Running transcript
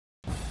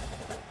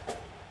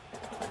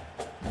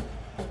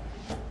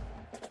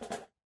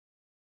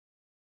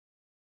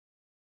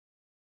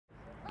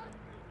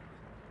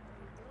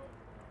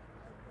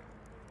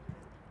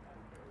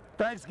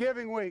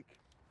Thanksgiving week.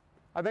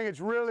 I think it's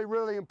really,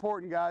 really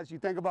important, guys. You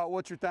think about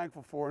what you're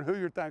thankful for and who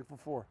you're thankful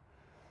for.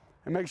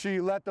 And make sure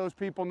you let those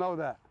people know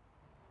that.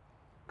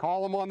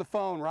 Call them on the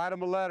phone, write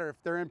them a letter. If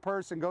they're in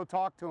person, go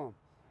talk to them.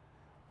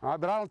 All right,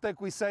 but I don't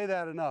think we say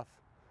that enough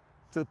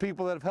to the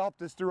people that have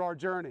helped us through our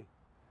journey.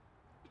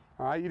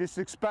 All right, you just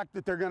expect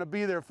that they're going to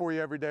be there for you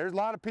every day. There's a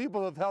lot of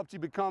people that have helped you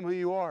become who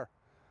you are.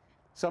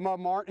 Some of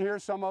them aren't here,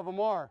 some of them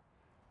are.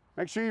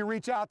 Make sure you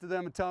reach out to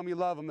them and tell them you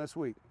love them this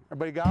week.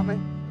 Everybody got me?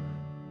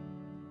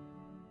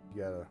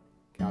 You gotta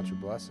count your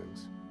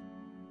blessings.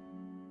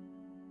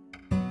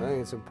 I think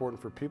it's important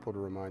for people to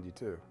remind you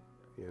too,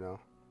 you know?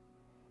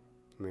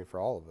 I mean, for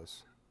all of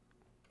us.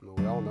 I mean,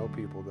 we all know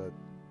people that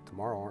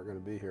tomorrow aren't gonna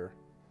be here,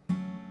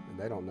 and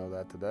they don't know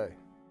that today.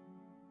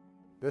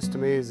 This to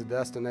me is a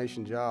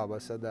destination job. I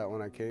said that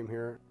when I came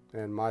here,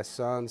 and my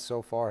sons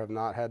so far have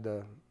not had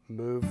to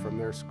move from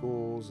their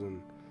schools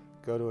and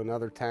go to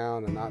another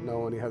town and not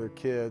know any other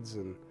kids,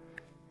 and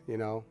you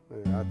know,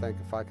 I think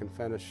if I can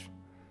finish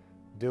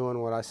doing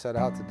what I set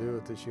out to do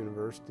at this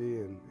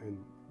university and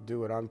do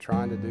what I'm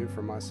trying to do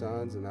for my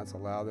sons, and that's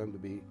allow them to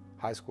be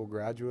high school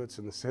graduates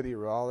in the city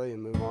of Raleigh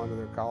and move on to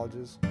their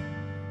colleges,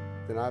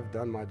 then I've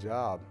done my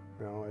job,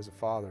 you know, as a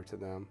father to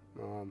them.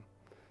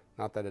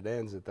 Not that it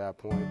ends at that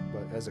point,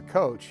 but as a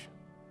coach,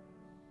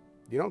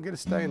 you don't get to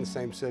stay in the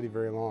same city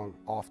very long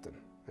often.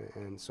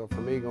 And so for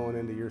me, going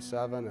into year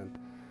 7, and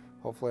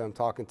hopefully I'm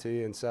talking to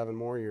you in 7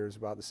 more years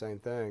about the same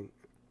thing,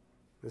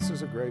 this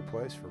is a great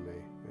place for me,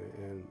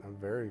 and I'm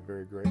very,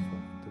 very grateful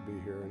to be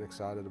here and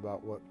excited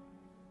about what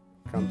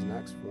comes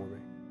next for me.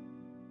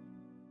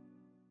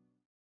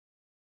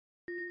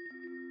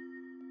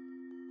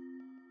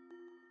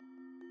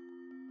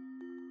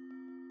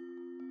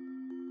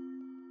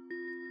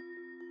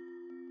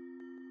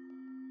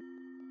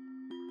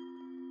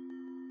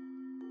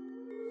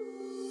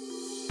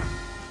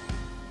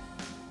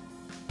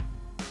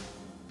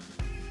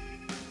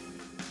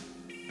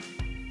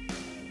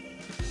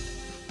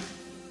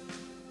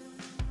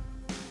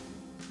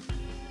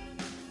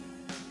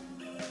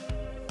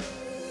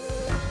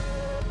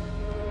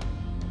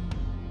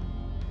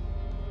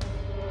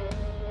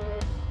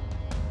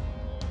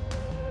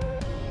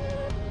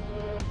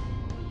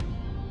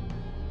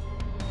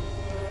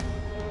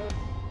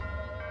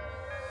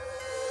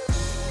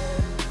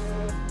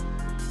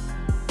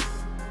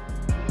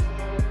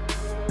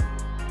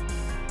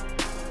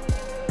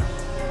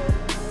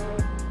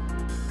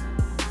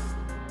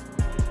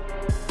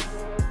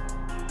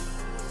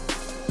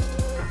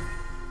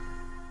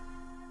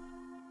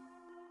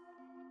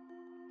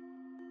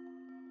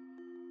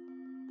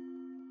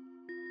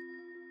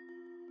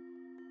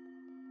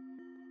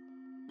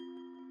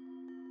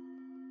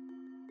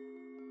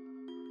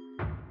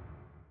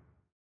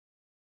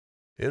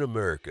 In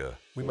America,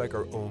 we make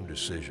our own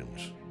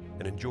decisions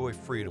and enjoy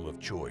freedom of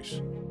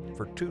choice.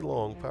 For too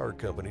long, power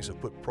companies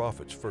have put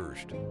profits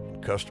first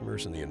and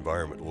customers and the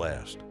environment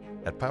last.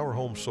 At Power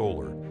Home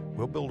Solar,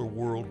 we'll build a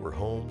world where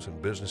homes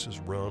and businesses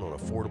run on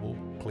affordable,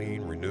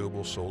 clean,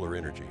 renewable solar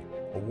energy.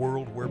 A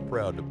world we're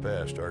proud to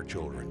pass to our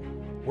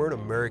children. We're an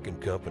American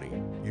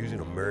company using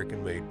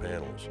American-made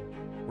panels.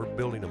 We're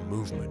building a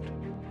movement.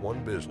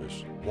 One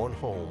business, one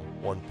home,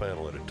 one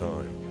panel at a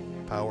time.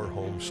 Power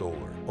Home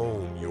Solar.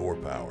 Own your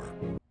power.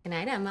 Good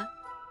night, Emma.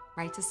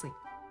 Right to sleep.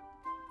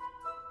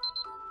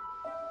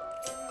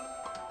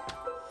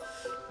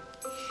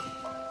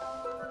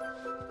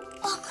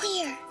 All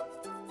clear.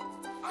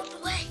 On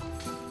the way.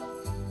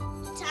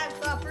 Time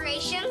for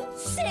Operation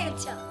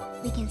Santa.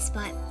 We can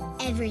spot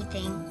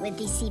everything with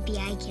these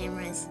CPI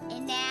cameras.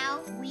 And now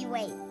we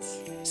wait.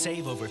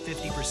 Save over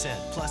 50%,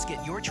 plus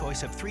get your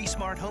choice of 3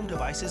 smart home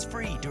devices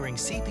free during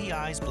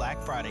CPI's Black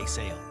Friday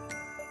sale.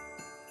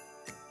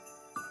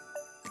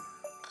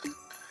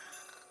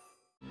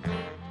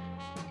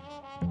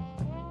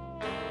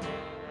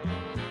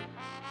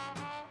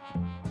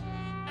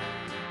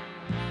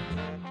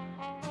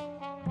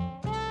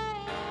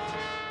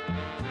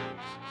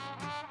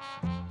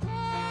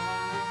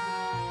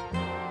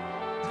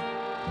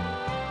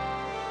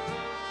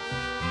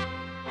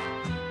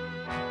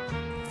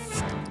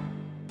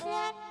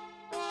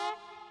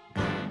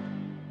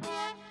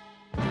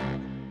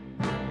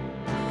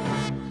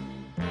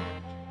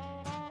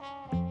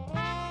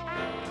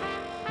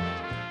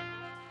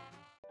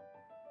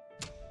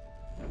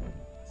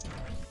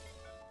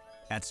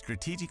 At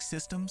Strategic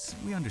Systems,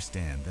 we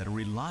understand that a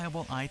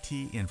reliable IT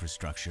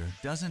infrastructure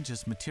doesn't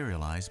just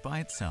materialize by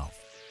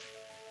itself.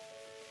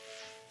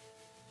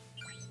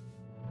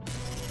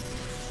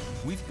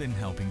 We've been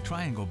helping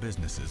Triangle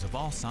businesses of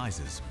all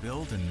sizes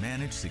build and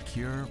manage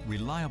secure,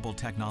 reliable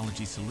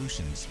technology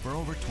solutions for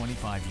over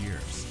 25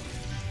 years.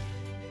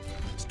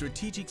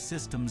 Strategic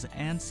Systems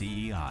and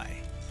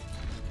CEI.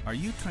 Are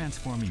you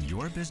transforming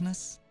your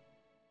business?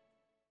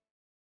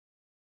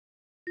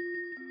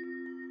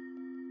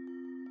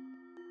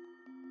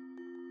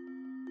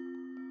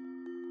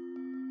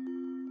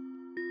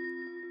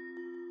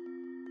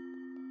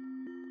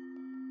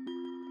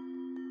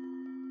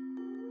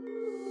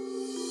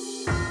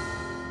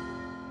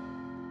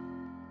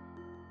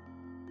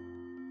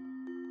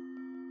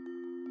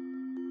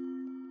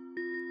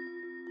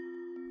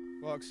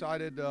 Well,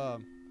 excited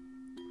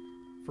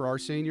for our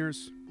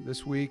seniors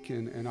this week,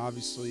 and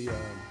obviously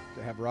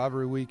to have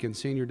rivalry week and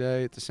senior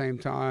day at the same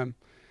time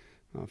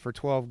for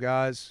 12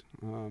 guys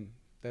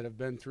that have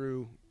been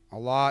through a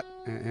lot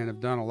and have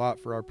done a lot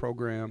for our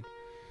program.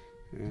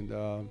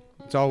 And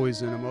it's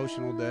always an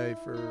emotional day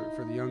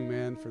for the young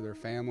men, for their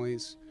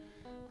families.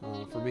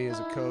 For me as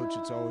a coach,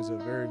 it's always a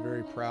very,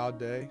 very proud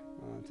day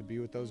to be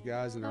with those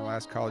guys in their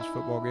last college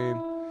football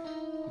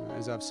game.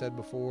 As I've said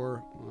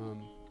before,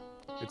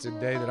 it's a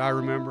day that I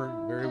remember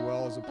very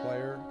well as a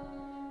player.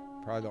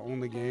 Probably the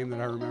only game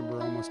that I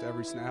remember almost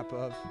every snap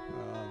of,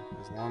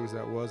 as long as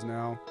that was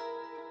now.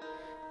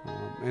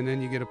 And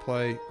then you get to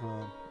play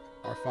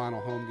our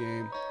final home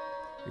game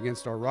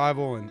against our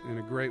rival, and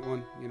a great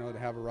one, you know, to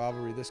have a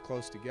rivalry this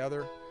close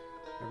together.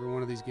 Every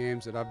one of these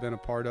games that I've been a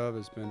part of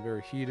has been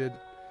very heated,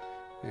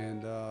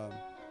 and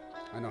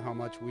I know how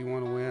much we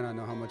want to win. I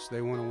know how much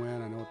they want to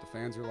win. I know what the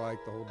fans are like,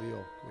 the whole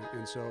deal.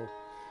 And so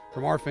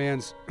from our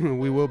fans,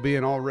 we will be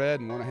in all red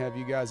and want to have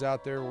you guys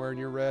out there wearing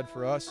your red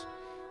for us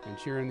and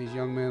cheering these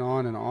young men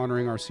on and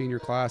honoring our senior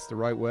class the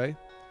right way,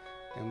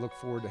 and look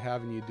forward to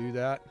having you do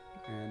that.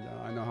 And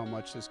I know how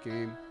much this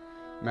game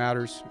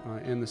matters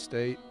in the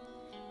state.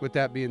 With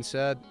that being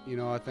said, you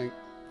know, I think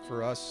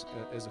for us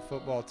as a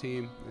football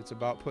team, it's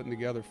about putting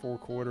together 4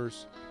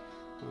 quarters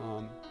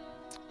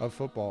of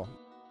football.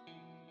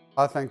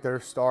 I think they're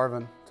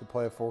starving to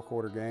play a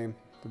 4-quarter game,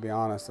 to be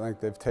honest. I think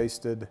they've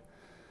tasted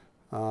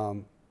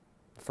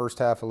first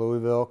half of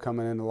Louisville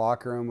coming in the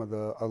locker room with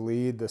a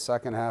lead, the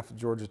second half of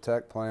Georgia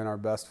Tech playing our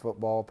best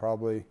football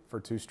probably for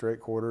 2 straight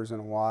quarters in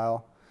a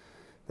while.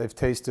 They've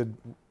tasted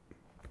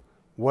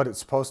what it's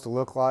supposed to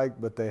look like,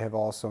 but they have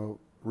also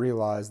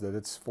realized that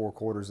it's 4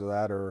 quarters of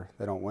that or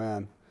they don't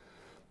win.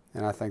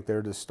 And I think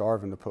they're just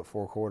starving to put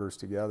 4 quarters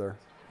together.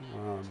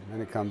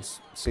 And it comes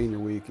senior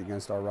week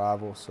against our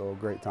rivals, so a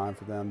great time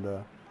for them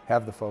to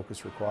have the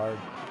focus required.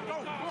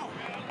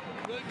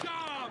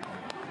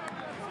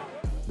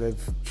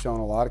 They've shown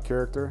a lot of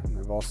character.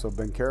 They've also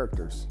been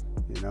characters.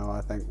 You know,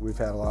 I think we've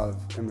had a lot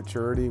of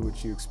immaturity,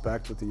 which you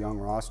expect with the young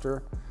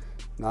roster.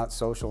 Not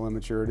social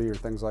immaturity or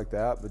things like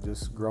that, but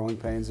just growing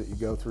pains that you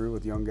go through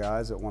with young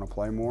guys that want to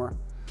play more.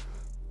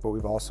 But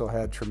we've also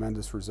had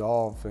tremendous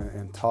resolve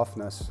and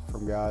toughness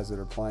from guys that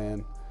are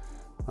playing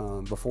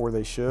before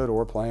they should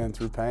or playing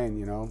through pain,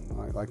 you know.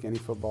 Like any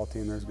football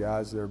team, there's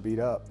guys that are beat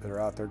up, that are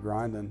out there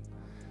grinding,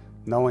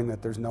 knowing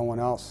that there's no one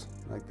else.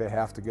 Like they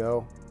have to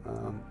go.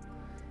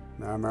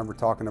 I remember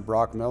talking to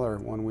Brock Miller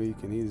one week,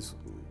 and he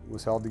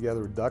was held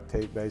together with duct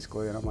tape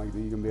basically, and I'm like, "Are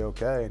you gonna be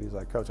okay?" And he's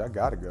like, "Coach, I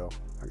gotta go.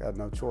 I got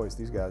no choice.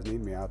 These guys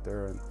need me out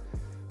there." And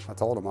I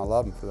told him I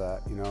love him for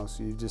that, you know.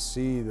 So you just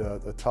see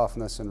the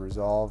toughness and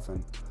resolve,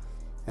 and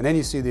then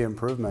you see the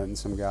improvement in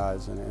some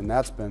guys, and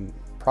that's been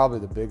probably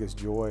the biggest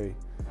joy,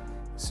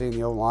 seeing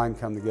the O-line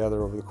come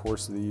together over the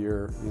course of the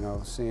year, you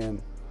know,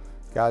 seeing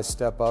guys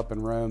step up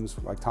in rooms,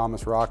 like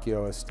Thomas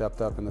Rocchio has stepped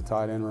up in the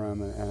tight end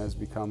room and has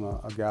become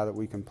a guy that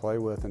we can play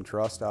with and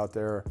trust out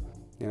there.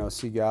 You know,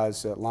 see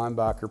guys at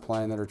linebacker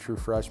playing that are true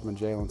freshmen,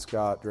 Jalen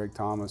Scott, Drake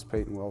Thomas,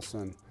 Peyton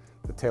Wilson.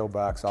 The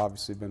tailbacks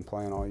obviously been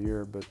playing all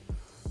year, but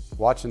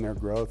watching their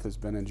growth has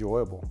been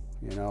enjoyable,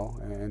 you know,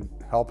 and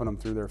helping them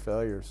through their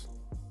failures.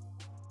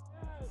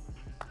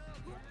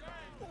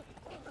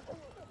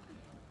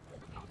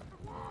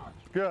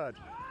 Good.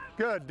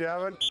 Good,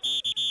 Devin.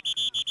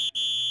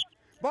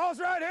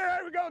 Ball's right here.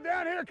 Here we go.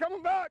 Down here.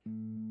 Coming back.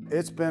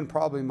 It's been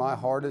probably my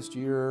hardest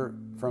year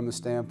from the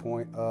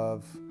standpoint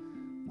of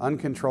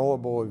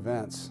uncontrollable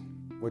events,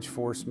 which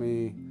forced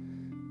me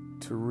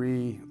to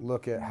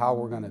re-look at how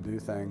we're going to do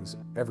things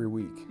every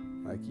week.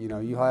 Like, you know,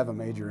 you have a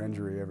major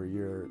injury every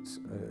year.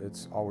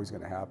 It's always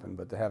going to happen,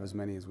 but to have as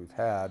many as we've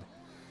had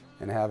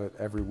and have it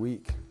every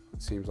week,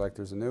 it seems like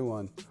there's a new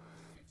one.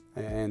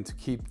 And to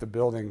keep the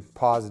building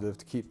positive,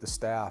 to keep the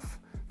staff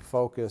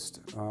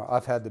focused,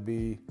 I've had to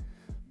be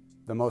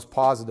the most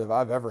positive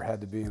I've ever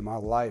had to be in my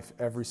life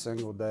every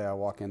single day I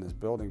walk in this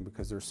building,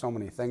 because there's so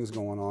many things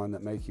going on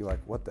that make you like,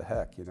 what the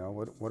heck, you know,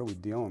 what are we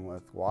dealing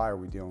with? Why are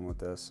we dealing with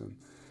this? And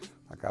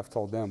like I've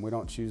told them, we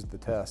don't choose the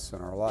tests in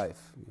our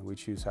life. We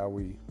choose how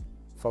we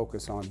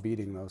focus on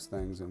beating those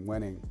things and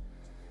winning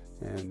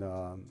and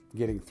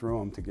getting through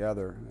them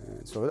together.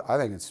 And so I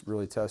think it's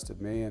really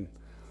tested me, and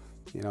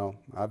you know,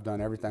 I've done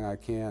everything I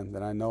can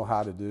that I know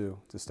how to do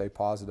to stay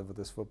positive with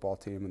this football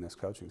team and this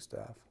coaching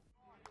staff.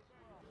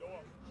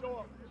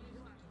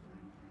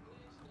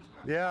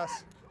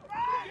 Yes.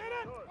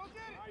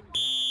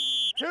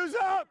 Choose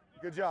up.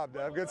 Good job,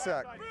 Dev. Good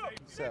sack.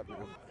 Set, man.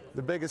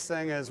 The biggest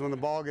thing is when the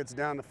ball gets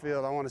down the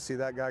field, I want to see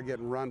that guy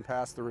getting run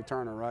past the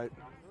returner, right?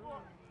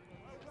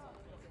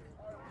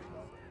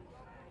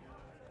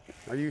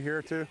 Are you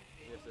here too?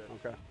 Yes, sir.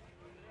 Okay.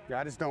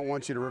 Yeah, I just don't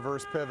want you to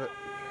reverse pivot.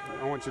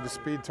 I want you to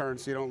speed turn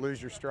so you don't lose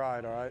your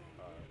stride, all right?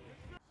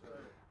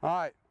 All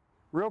right,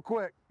 real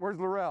quick, where's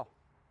Laurel?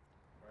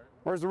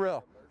 Where's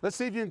Laurel? Let's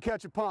see if you can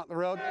catch a punt,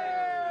 Laurel.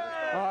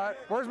 All right,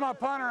 where's my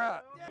punter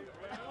at?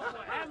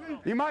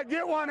 You might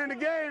get one in the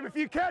game. If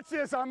you catch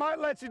this, I might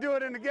let you do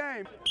it in the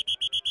game.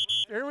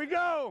 Here we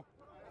go.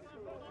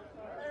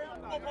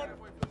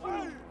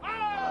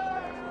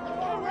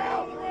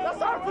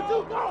 That's our for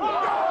two.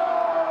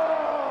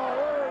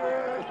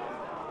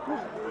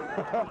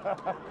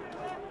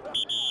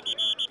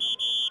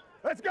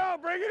 Let's go,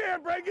 bring it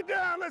in, break it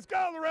down. Let's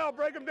go, Laurel,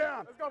 break them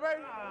down. Let's go,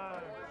 baby.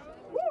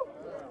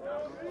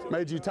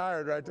 Made you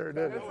tired right there,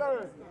 didn't it? Yes,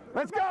 sir.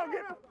 Let's go,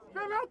 get him.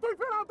 Get him out, 1,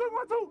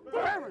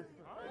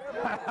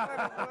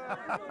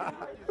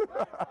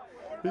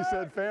 2. He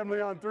said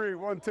family on 3,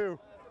 1, 2.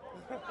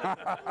 Was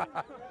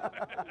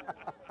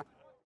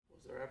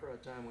there ever a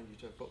time when you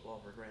took football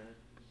for granted?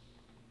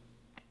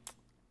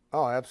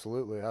 Oh,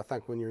 absolutely. I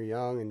think when you're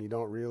young and you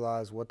don't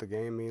realize what the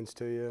game means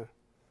to you,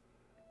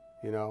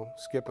 you know,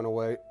 skipping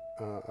a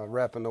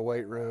rep in the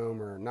weight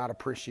room or not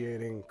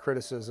appreciating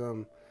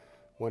criticism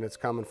when it's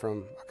coming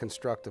from a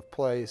constructive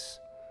place,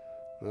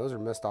 those are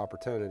missed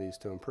opportunities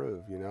to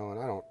improve, you know, and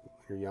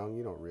you're young,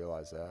 you don't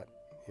realize that,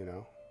 you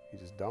know, you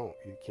just don't,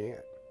 you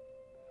can't.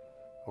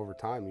 Over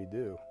time, you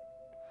do.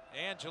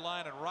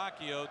 Angeline and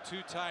Rocchio,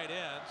 2 tight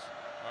ends,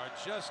 are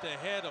just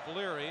ahead of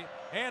Leary.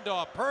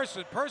 Handoff,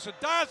 Person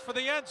dives for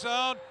the end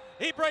zone.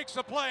 He breaks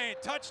the plane.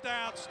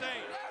 Touchdown, State.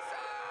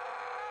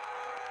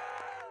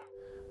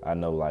 I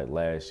know, like,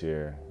 last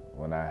year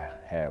when I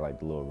had, like,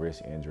 the little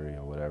wrist injury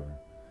or whatever,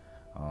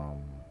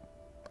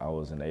 I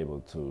wasn't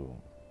able to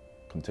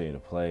continue to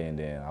play, and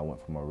then I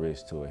went from a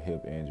wrist to a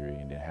hip injury,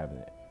 and then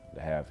having to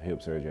have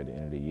hip surgery at the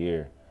end of the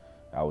year.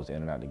 I was in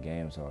and out the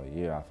games all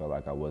year. I felt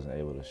like I wasn't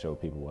able to show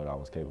people what I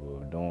was capable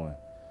of doing.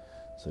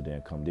 So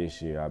then come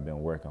this year, I've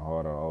been working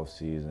hard all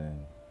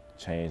off-season,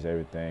 changed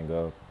everything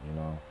up, you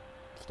know,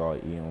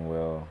 started eating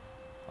well.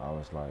 I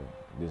was like,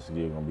 this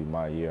year gonna be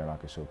my year, and I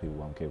can show people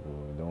what I'm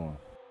capable of doing.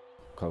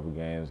 A couple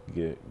games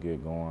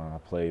get going. I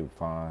played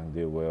fine,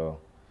 did well.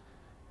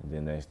 And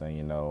then next thing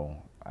you know,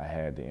 I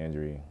had the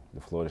injury,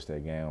 the Florida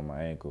State game on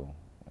my ankle,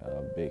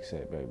 a big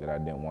setback that I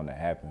didn't want to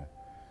happen.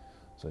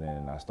 So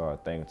then I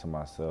started thinking to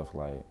myself,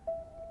 like,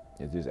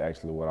 is this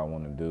actually what I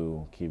want to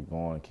do? Keep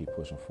going, keep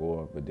pushing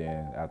forward. But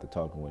then after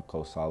talking with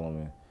Coach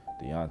Solomon,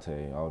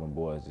 Deontay, all them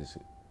boys just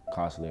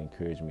constantly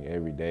encouraged me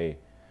every day.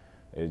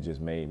 It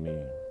just made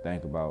me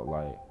think about,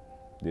 like,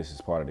 this is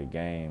part of the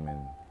game,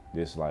 and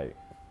this, like,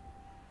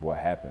 what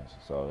happens.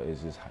 So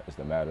it's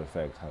the matter of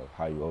fact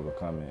how you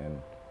overcome it, and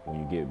when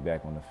you get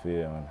back on the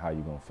field and how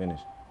you're gonna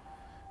finish.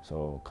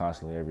 So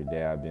constantly every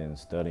day I've been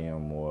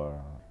studying more,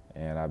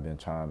 and I've been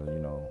trying to, you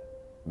know,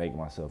 make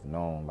myself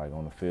known, like,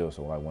 on the field.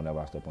 So, like, whenever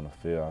I step on the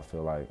field, I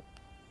feel like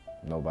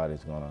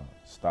nobody's gonna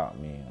stop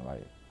me, and,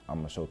 like, I'm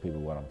gonna show people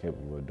what I'm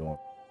capable of doing.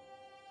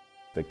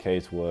 The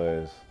case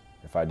was,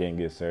 if I didn't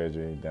get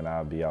surgery, then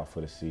I'll be out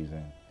for the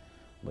season.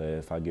 But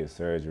if I get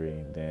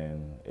surgery,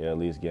 then it'll at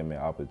least give me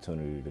an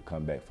opportunity to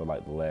come back for,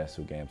 like, the last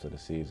 2 games of the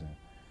season.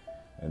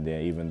 And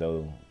then even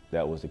though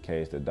that was the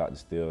case, the doctor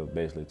still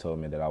basically told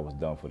me that I was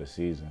done for the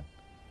season.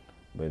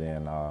 But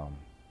then,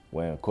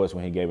 when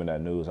he gave me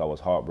that news, I was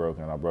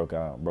heartbroken. I broke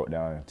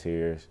down in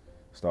tears,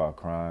 started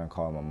crying,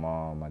 calling my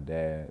mom, my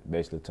dad,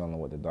 basically telling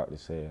them what the doctor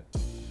said.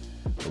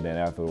 But then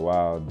after a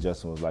while,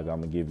 Justin was like,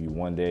 I'm gonna give you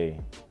 1 day,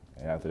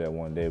 and after that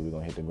 1 day, we're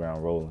gonna hit the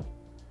ground rolling.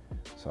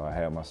 So I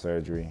had my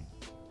surgery,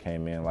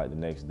 came in like the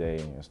next day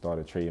and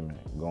started treatment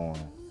going.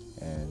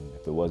 And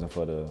if it wasn't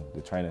for the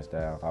training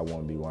staff, I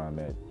wouldn't be where I'm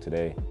at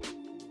today.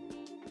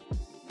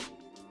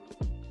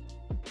 I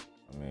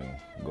mean,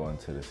 going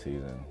into the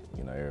season,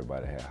 you know,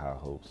 everybody had high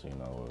hopes, you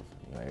know, of,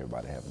 you know,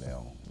 everybody having their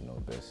own, you know,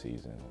 best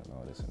season and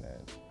all this and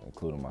that,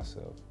 including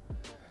myself.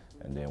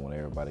 And then when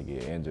everybody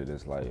get injured,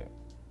 it's like,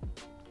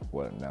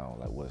 what now?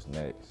 Like, what's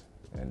next?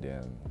 And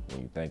then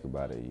when you think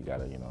about it, you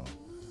gotta, you know,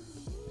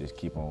 just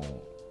keep on,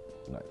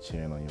 like,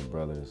 cheering on your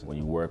brothers. When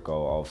you work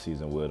all off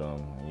season with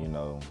them, you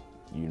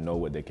know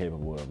what they're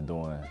capable of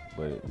doing,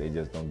 but they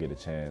just don't get a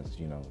chance,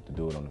 you know, to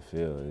do it on the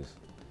field.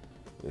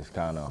 It's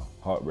kind of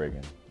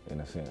heartbreaking in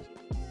a sense.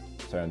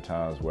 Certain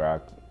times where I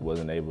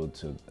wasn't able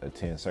to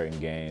attend certain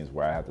games,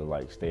 where I have to,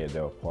 like, stay at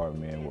their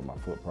apartment with my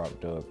foot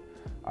propped up,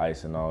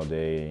 icing all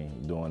day,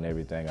 doing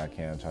everything I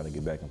can, trying to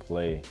get back and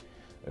play.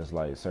 It's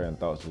like certain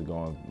thoughts just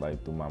going,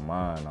 like, through my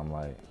mind. I'm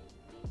like,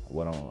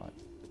 why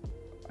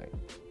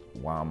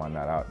am I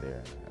not out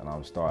there? And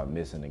I'm starting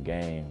missing the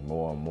game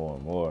more and more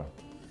and more.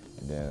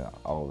 And then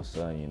all of a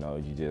sudden, you know,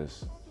 you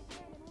just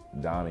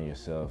down on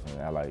yourself and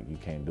act like you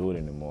can't do it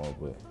anymore.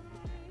 But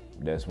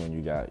that's when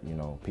you got, you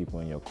know, people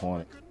in your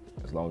corner.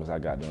 As long as I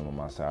got them on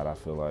my side, I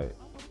feel like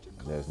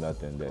there's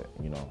nothing that,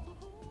 you know,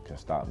 can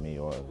stop me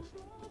or others.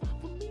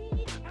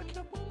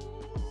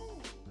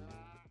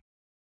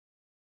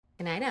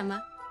 Good night,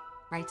 Emma.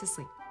 Right to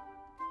sleep.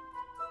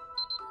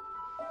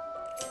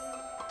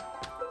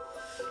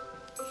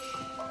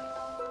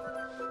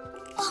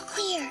 All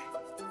clear.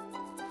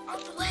 On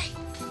the way.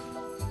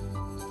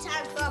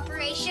 Time for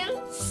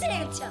Operation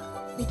Santa.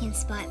 We can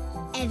spot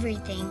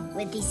everything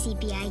with these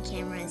CPI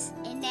cameras.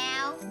 And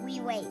now we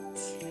wait.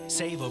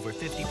 Save over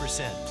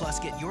 50%, plus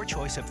get your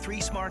choice of 3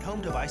 smart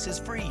home devices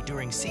free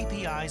during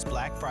CPI's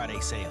Black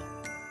Friday sale.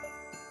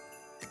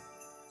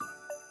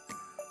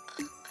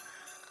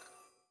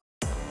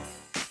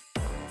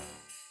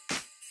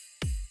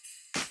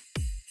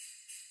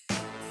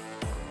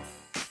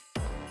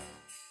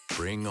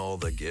 Bring all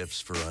the gifts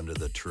for under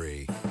the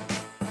tree.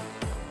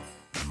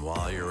 And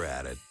while you're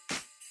at it,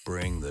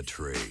 bring the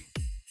tree.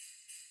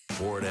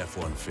 Ford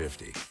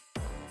F-150.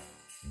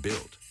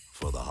 Built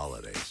for the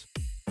holidays.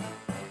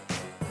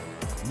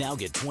 Now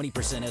get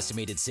 20%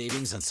 estimated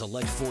savings on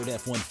select Ford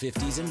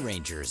F-150s and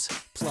Rangers.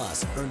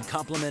 Plus, earn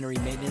complimentary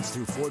maintenance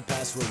through Ford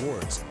Pass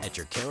Rewards at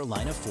your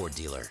Carolina Ford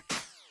dealer.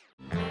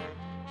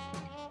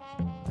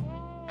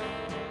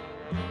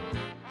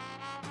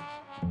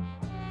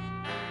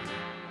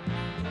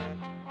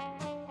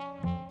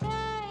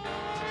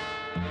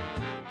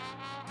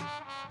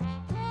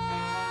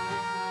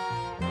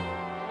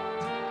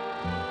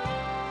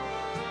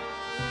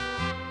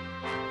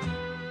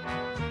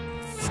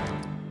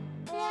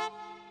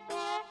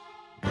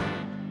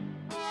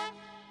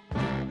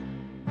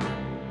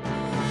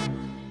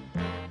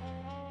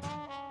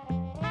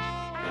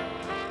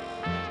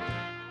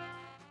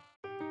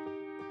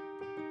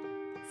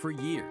 For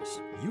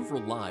years, you've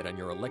relied on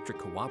your electric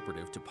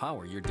cooperative to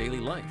power your daily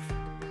life.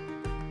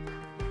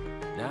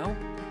 Now,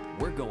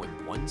 we're going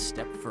one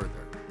step further.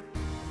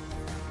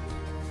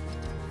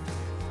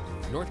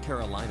 North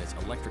Carolina's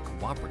electric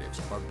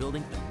cooperatives are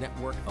building a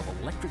network of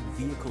electric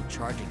vehicle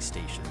charging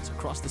stations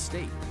across the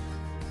state,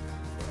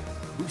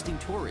 boosting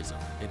tourism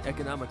and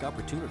economic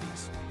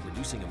opportunities,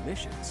 reducing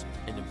emissions,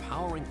 and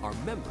empowering our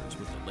members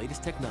with the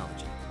latest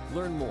technology.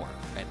 Learn more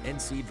at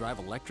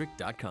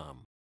ncdriveelectric.com.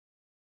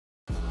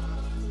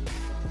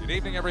 Good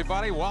evening,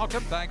 everybody.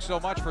 Welcome. Thanks so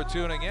much for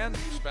tuning in,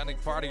 spending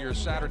part of your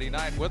Saturday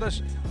night with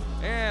us.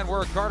 And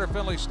we're at Carter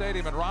Finley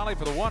Stadium in Raleigh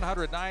for the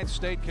 109th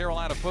State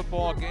Carolina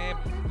football game.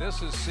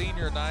 This is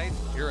senior night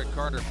here at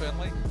Carter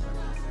Finley.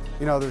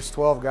 You know, there's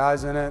 12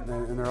 guys in it,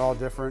 and they're all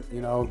different.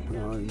 You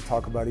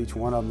talk about each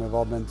one of them. They've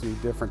all been through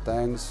different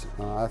things.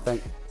 I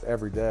think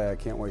every day I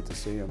can't wait to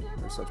see them.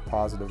 They're such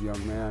positive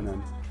young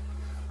men,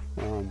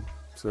 and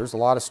so there's a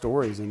lot of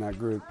stories in that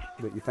group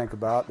that you think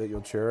about, that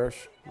you'll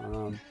cherish.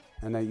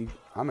 And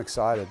I'm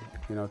excited,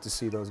 to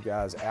see those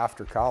guys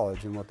after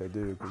college and what they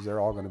do, because they're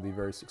all going to be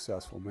very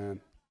successful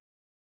men.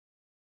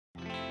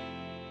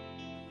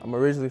 I'm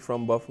originally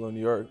from Buffalo, New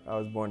York. I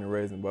was born and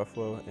raised in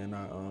Buffalo, and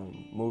I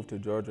moved to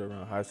Georgia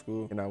around high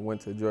school, and I went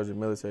to Georgia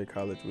Military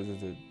College, which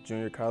is a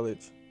junior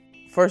college.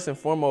 First and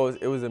foremost,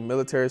 it was a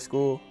military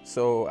school,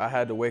 so I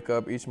had to wake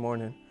up each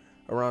morning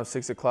around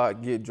 6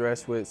 o'clock, get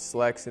dressed with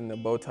slacks and a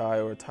bow tie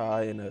or a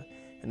tie and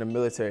a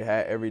military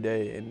hat every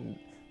day. And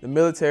the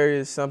military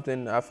is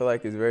something I feel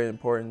like is very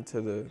important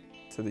to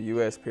the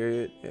U.S.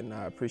 period, and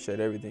I appreciate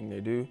everything they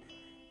do.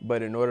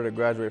 But in order to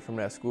graduate from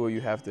that school, you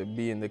have to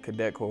be in the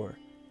cadet corps.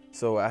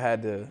 So I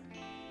had to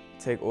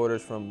take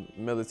orders from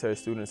military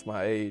students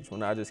my age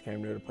when I just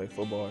came there to play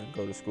football and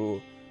go to school.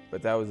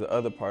 But that was the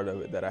other part of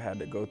it that I had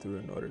to go through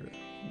in order to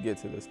get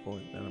to this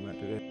point that I'm at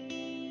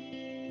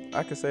today.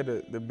 I could say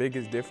that the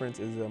biggest difference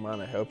is the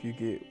amount of help you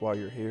get while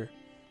you're here,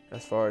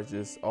 as far as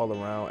just all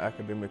around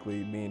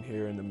academically being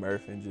here in the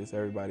Murph and just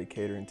everybody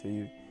catering to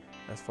you.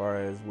 As far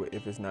as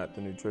if it's not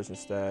the nutrition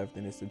staff,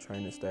 then it's the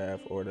training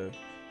staff or the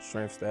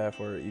strength staff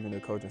or even the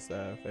coaching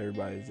staff.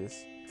 Everybody's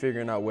just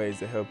figuring out ways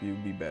to help you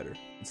be better.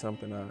 It's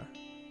something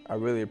I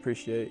really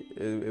appreciate.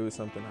 It was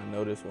something I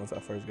noticed once I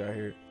first got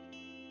here.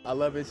 I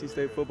love NC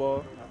State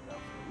football.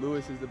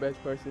 Lewis is the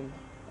best person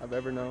I've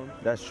ever known.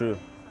 That's true.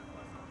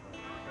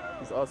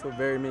 He's also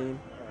very mean.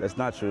 That's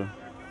not true.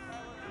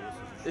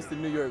 It's the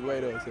New York way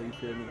though, so you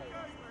feel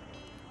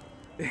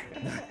me?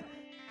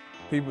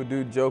 People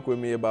do joke with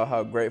me about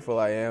how grateful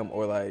I am,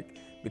 or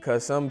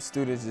because some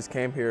students just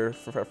came here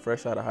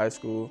fresh out of high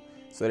school,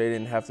 so they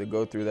didn't have to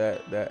go through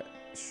that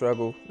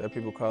struggle that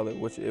people call it,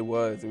 which it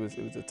was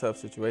a tough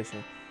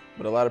situation.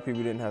 But a lot of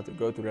people didn't have to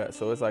go through that.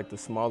 So it's like the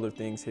smaller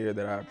things here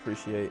that I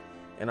appreciate,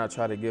 and I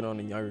try to get on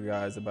the younger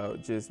guys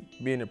about just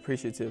being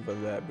appreciative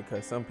of that,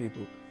 because some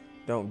people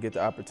don't get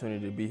the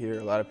opportunity to be here.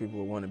 A lot of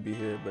people want to be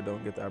here but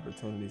don't get the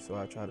opportunity, so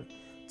I try to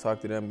talk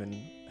to them and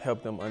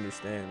help them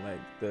understand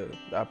the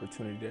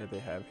opportunity that they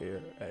have here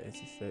at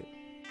NC State.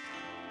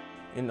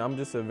 And I'm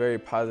just a very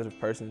positive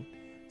person,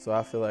 so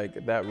I feel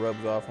like that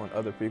rubs off on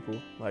other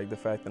people, the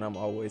fact that I'm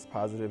always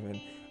positive,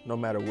 and no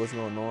matter what's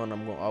going on,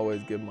 I'm going to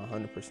always give my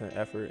 100%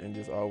 effort and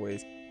just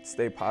always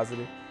stay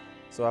positive.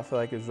 So I feel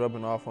like it's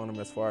rubbing off on them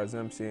as far as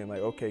them seeing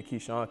okay,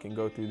 Kishawn can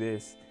go through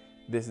this,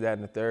 that,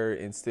 and the third,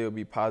 and still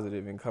be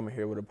positive and coming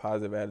here with a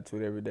positive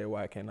attitude every day.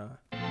 Why can't I?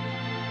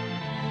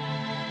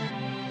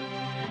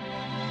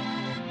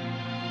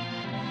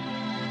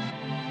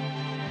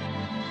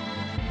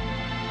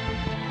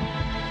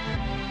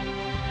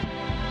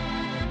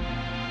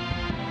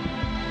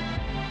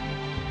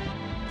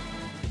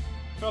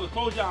 Fellas,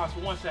 close your eyes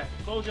for 1 second.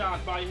 Close your eyes,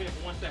 bow your head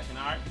for 1 second,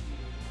 all right?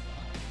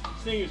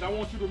 Seniors, I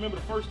want you to remember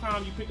the first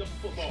time you picked up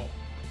the football.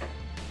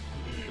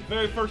 The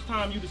very first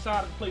time you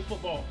decided to play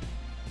football.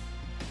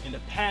 And the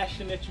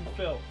passion that you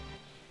felt,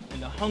 and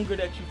the hunger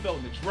that you felt,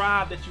 and the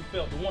drive that you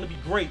felt to want to be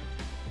great.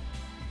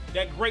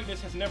 That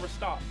greatness has never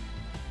stopped.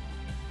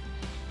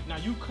 Now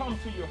you come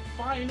to your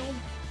final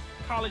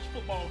college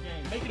football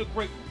game. Make it a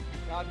great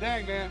one. God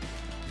dang, man.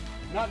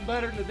 Nothing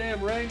better than the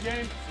damn rain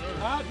game.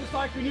 Just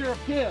like when you're a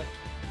kid.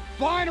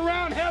 flying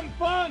around, having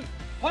fun,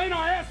 playing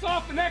our ass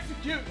off and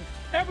executing.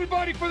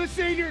 Everybody for the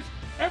seniors,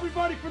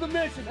 everybody for the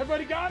mission.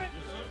 Everybody got it?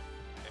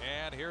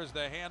 And here's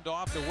the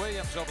handoff to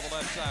Williams over the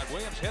left side.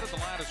 Williams hit at the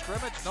line of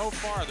scrimmage, no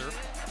farther.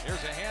 Here's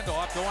a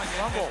handoff going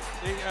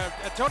in.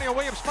 Antonio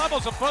Williams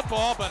fumbles a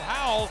football, but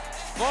Howell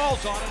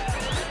falls on it.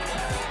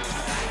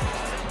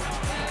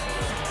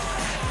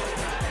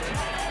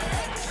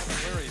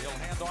 Leary, he'll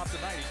hand off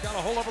tonight. He's got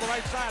a hole over the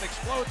right side,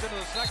 explodes into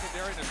the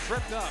secondary, and is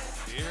tripped up.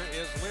 Here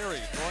is Leary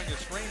throwing a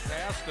screen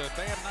pass to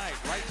Van Knight.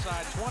 Right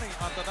side 20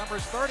 on the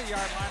numbers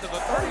 30-yard line to the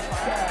 35.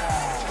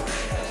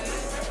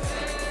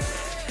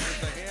 Here's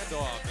the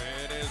handoff.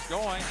 It is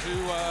going to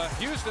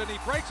Houston. He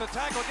breaks a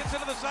tackle, gets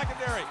into the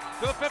secondary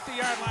to the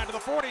 50-yard line, to the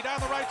 40, down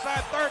the right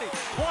side, 30,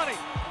 20.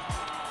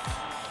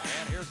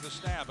 And here's the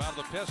snap out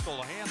of the pistol.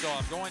 A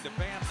handoff going to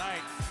Van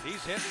Knight.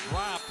 He's hit and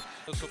dropped.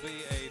 This will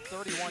be a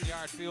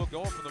 31-yard field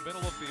goal from the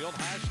middle of the field.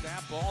 High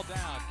snap, ball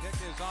down. Kick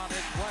is on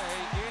its way.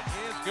 It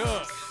is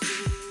good.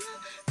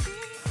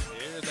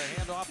 Here's the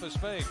handoff is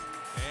fake.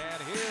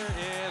 And here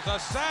is a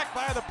sack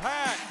by the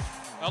Pack.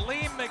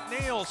 Aleem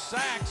McNeil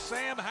sacks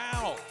Sam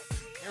Howell.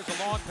 Here's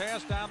a long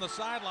pass down the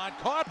sideline,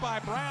 caught by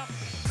Brown.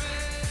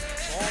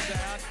 Ball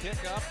down, kick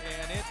up,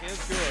 and it is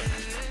good.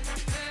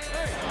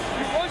 Hey,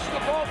 you pushed the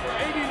ball for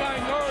 89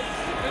 yards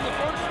in the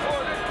first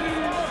quarter.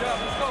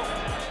 Let's go.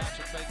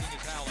 Faking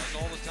his Howell has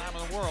all the time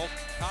in the world.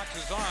 Cocks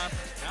his arm.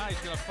 Now he's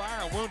going to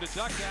fire a wounded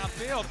duck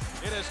downfield.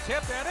 It is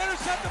tipped and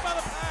intercepted by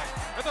the Pack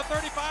at the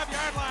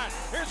 35-yard line.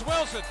 Here's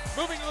Wilson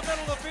moving to the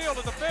middle of the field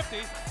at the 50,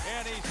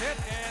 and he's hit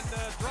and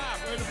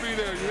dropped. Way to be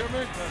there, you hear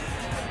me?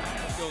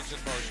 Goes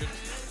in motion.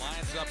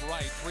 Lines up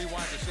right, 3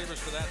 wide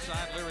receivers to that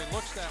side. Leary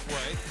looks that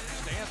way,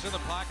 stands in the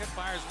pocket,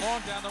 fires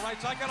long down the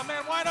right side, got a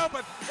man wide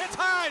open. It's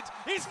Hines.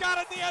 He's got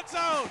it in the end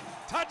zone.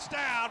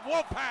 Touchdown,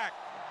 Wolfpack.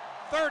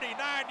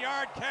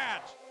 39-yard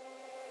catch.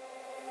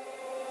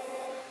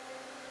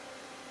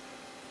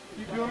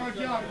 Keep doing our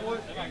job, boys.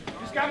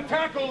 Just got to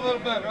tackle a little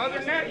better. Other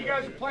than that, you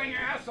guys are playing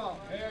your ass off.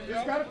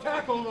 Just got to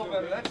tackle a little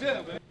better. That's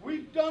it.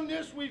 We've done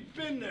this. We've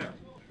been there.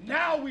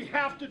 Now we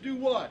have to do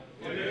what?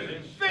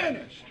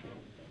 Finish.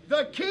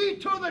 The key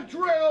to the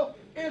drill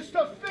is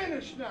to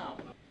finish now.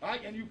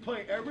 Right? And you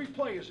play every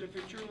play as if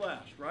it's your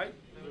last, right?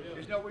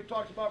 Isn't that what we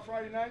talked about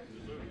Friday night?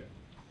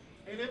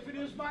 And if it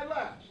is my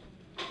last,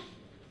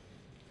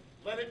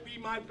 let it be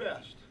my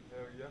best.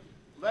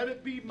 Let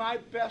it be my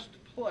best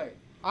play.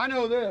 I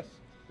know this.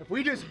 If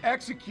we just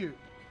execute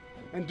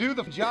and do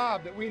the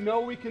job that we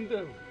know we can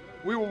do,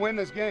 we will win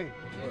this game.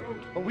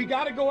 But we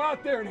got to go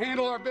out there and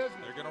handle our business.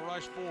 They're going to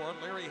rush forward.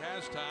 Leary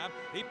has time.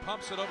 He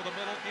pumps it over the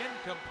middle,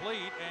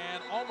 incomplete,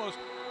 and almost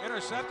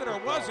intercepted, or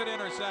was it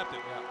intercepted?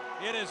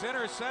 Yeah. It is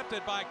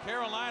intercepted by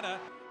Carolina.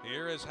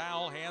 Here is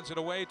Howell, hands it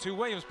away to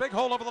Williams. Big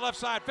hole over the left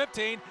side,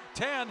 15,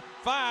 10,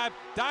 5,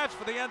 dives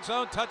for the end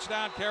zone,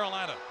 touchdown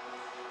Carolina.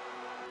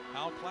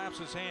 Howell claps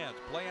his hands,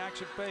 play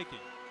action faking.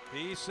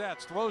 He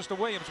sets, throws to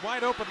Williams,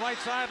 wide open right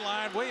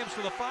sideline. Williams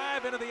to the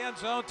 5, into the end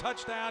zone,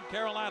 touchdown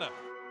Carolina.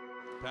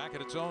 Pack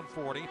at its own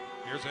 40.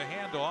 Here's a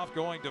handoff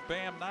going to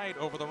Bam Knight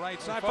over the right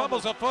side.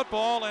 Fumbles a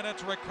football, and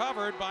it's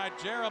recovered by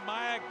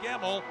Jeremiah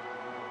Gemmel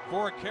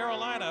for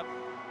Carolina.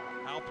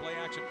 Howell play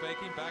action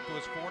faking, back to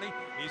his 40.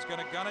 He's going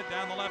to gun it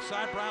down the left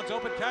side. Browns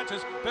open,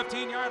 catches,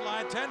 15-yard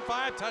line,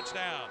 10-5,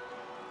 touchdown.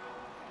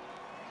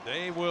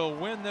 They will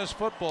win this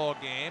football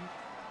game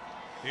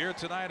here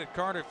tonight at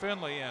Carter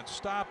Finley and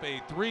stop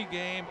a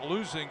 3-game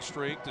losing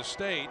streak to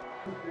State.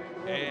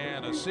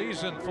 And a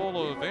season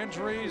full of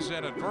injuries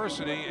and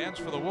adversity ends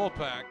for the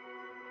Wolfpack.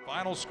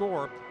 Final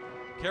score,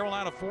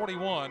 Carolina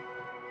 41,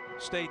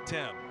 State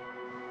 10.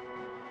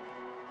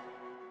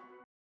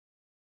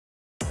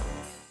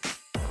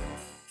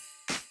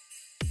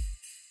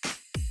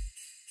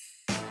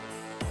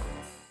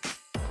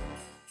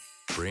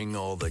 Bring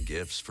all the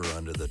gifts for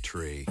under the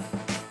tree.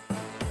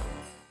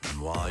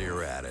 And while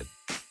you're at it,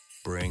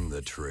 bring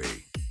the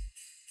tree.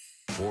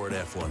 Ford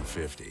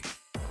F-150.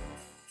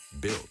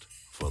 Built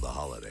for the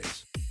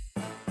holidays.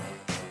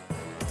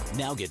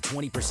 Now get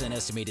 20%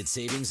 estimated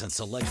savings on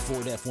select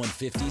Ford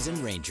F-150s and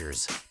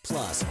Rangers.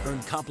 Plus, earn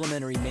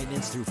complimentary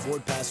maintenance through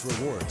Ford Pass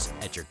Rewards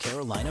at your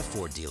Carolina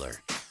Ford dealer.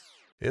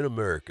 In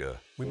America,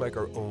 we make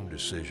our own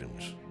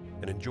decisions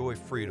and enjoy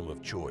freedom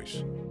of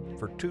choice.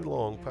 For too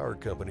long, power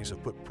companies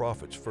have put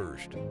profits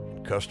first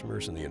and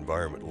customers and the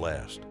environment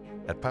last.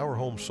 At Power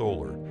Home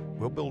Solar,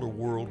 we'll build a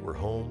world where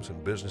homes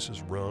and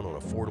businesses run on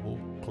affordable,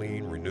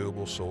 clean,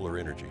 renewable solar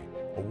energy.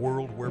 A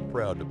world we're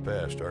proud to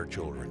pass to our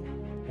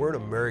children. We're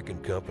an American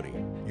company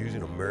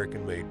using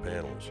American-made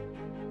panels.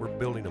 We're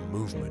building a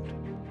movement.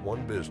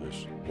 One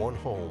business, one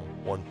home,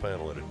 one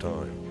panel at a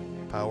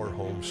time. Power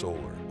Home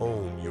Solar.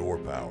 Own your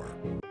power.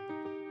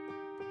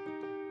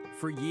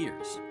 For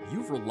years,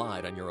 you've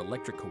relied on your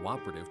electric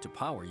cooperative to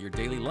power your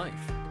daily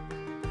life.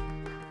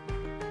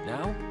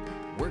 Now,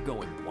 we're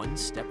going one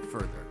step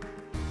further.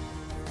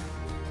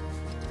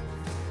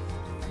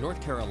 North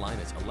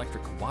Carolina's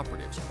electric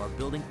cooperatives are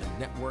building a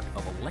network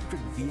of electric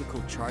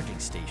vehicle charging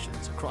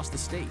stations across the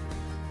state.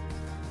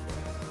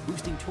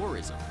 boosting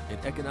tourism and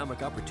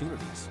economic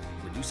opportunities,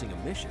 reducing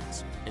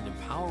emissions, and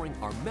empowering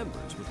our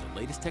members with the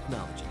latest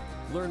technology.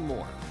 Learn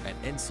more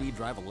at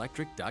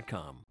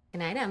ncdriveelectric.com. Good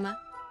night, Emma.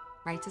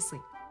 Right to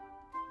sleep.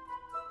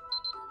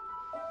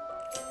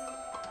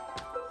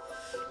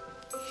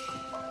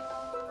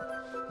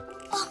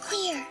 All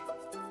clear.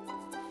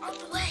 On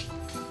the way.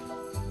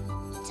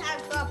 Time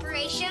for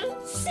Operation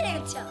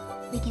Santa.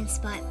 We can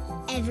spot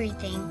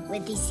everything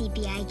with these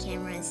CPI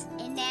cameras.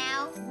 And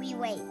now we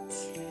wait.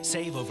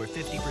 Save over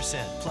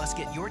 50%, plus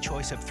get your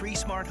choice of 3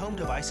 smart home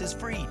devices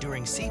free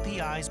during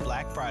CPI's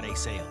Black Friday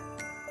sale.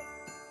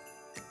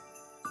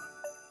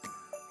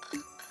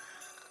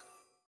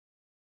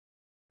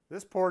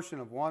 This portion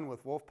of One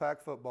with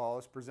Wolfpack Football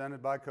is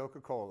presented by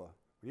Coca-Cola.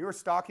 When you are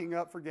stocking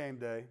up for game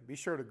day, be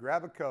sure to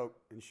grab a Coke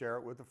and share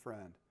it with a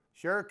friend.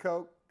 Share a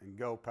Coke and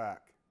go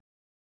Pack.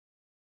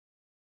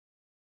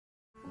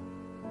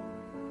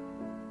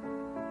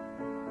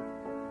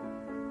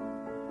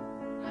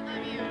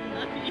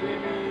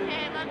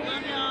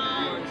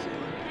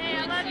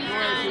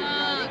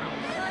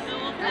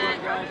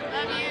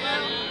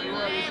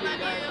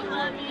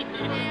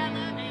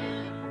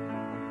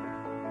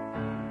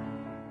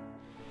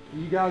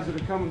 You guys that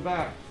are coming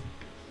back,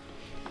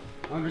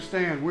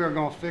 understand we are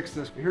going to fix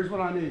this. Here's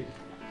what I need.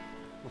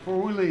 Before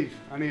we leave,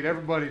 I need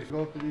everybody to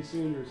go up to these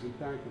seniors and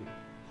thank them.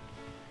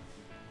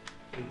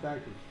 And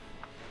thank them.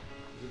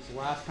 It's the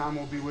last time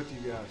we'll be with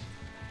you guys.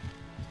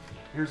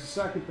 Here's the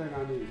second thing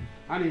I need.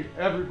 I need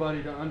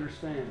everybody to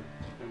understand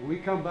that when we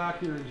come back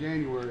here in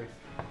January,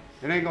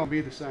 it ain't going to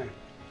be the same.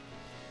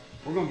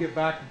 We're going to get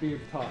back to being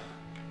tough.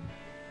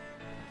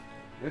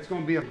 It's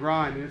going to be a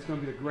grind, and it's going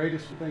to be the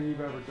greatest thing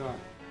you've ever done.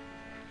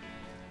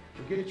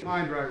 So get your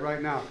mind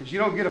right now, because you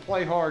don't get to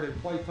play hard and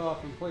play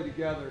tough and play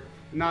together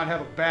and not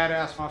have a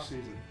badass off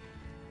season.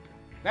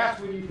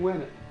 That's when you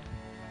win it.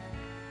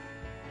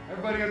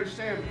 Everybody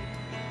understand me?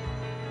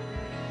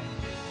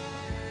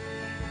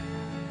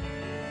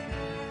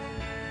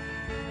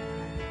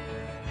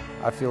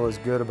 I feel as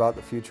good about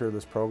the future of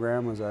this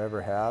program as I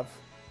ever have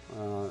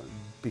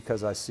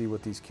because I see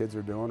what these kids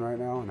are doing right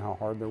now and how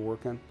hard they're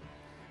working.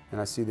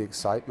 And I see the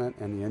excitement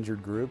and the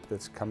injured group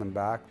that's coming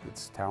back,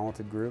 that's a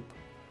talented group.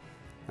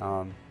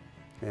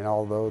 And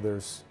although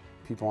there's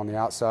people on the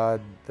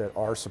outside that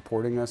are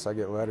supporting us, I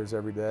get letters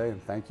every day,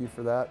 and thank you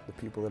for that, the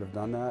people that have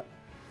done that.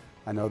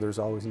 I know there's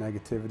always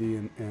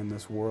negativity in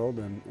this world,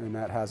 and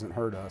that hasn't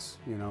hurt us.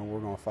 You know,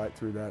 we're going to fight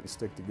through that and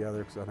stick together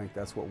because I think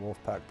that's what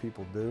Wolfpack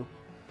people do.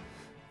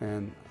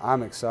 And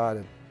I'm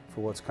excited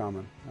for what's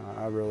coming.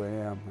 I really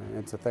am.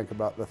 And to think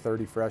about the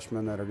 30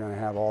 freshmen that are going to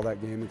have all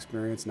that game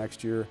experience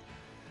next year,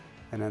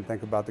 and then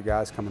think about the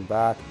guys coming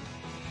back.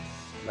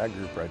 That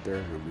group right there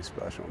is going to be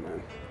special,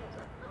 man.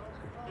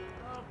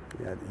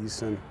 You had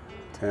Eason,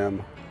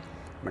 Tim,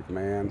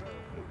 McMahon,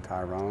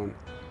 Tyrone.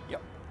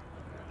 Yep.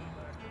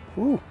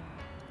 Whew.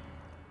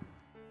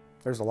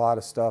 There's a lot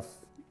of stuff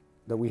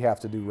that we have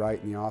to do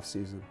right in the off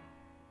season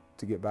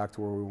to get back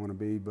to where we want to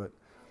be, but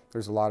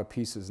there's a lot of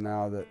pieces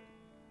now that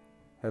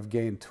have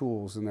gained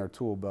tools in their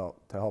tool belt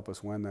to help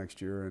us win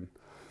next year. And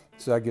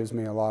so that gives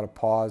me a lot of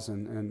pause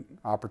and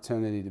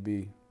opportunity to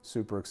be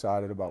super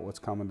excited about what's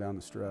coming down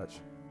the stretch.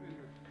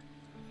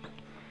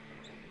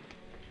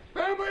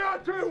 Family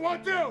on 2,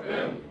 1, 2.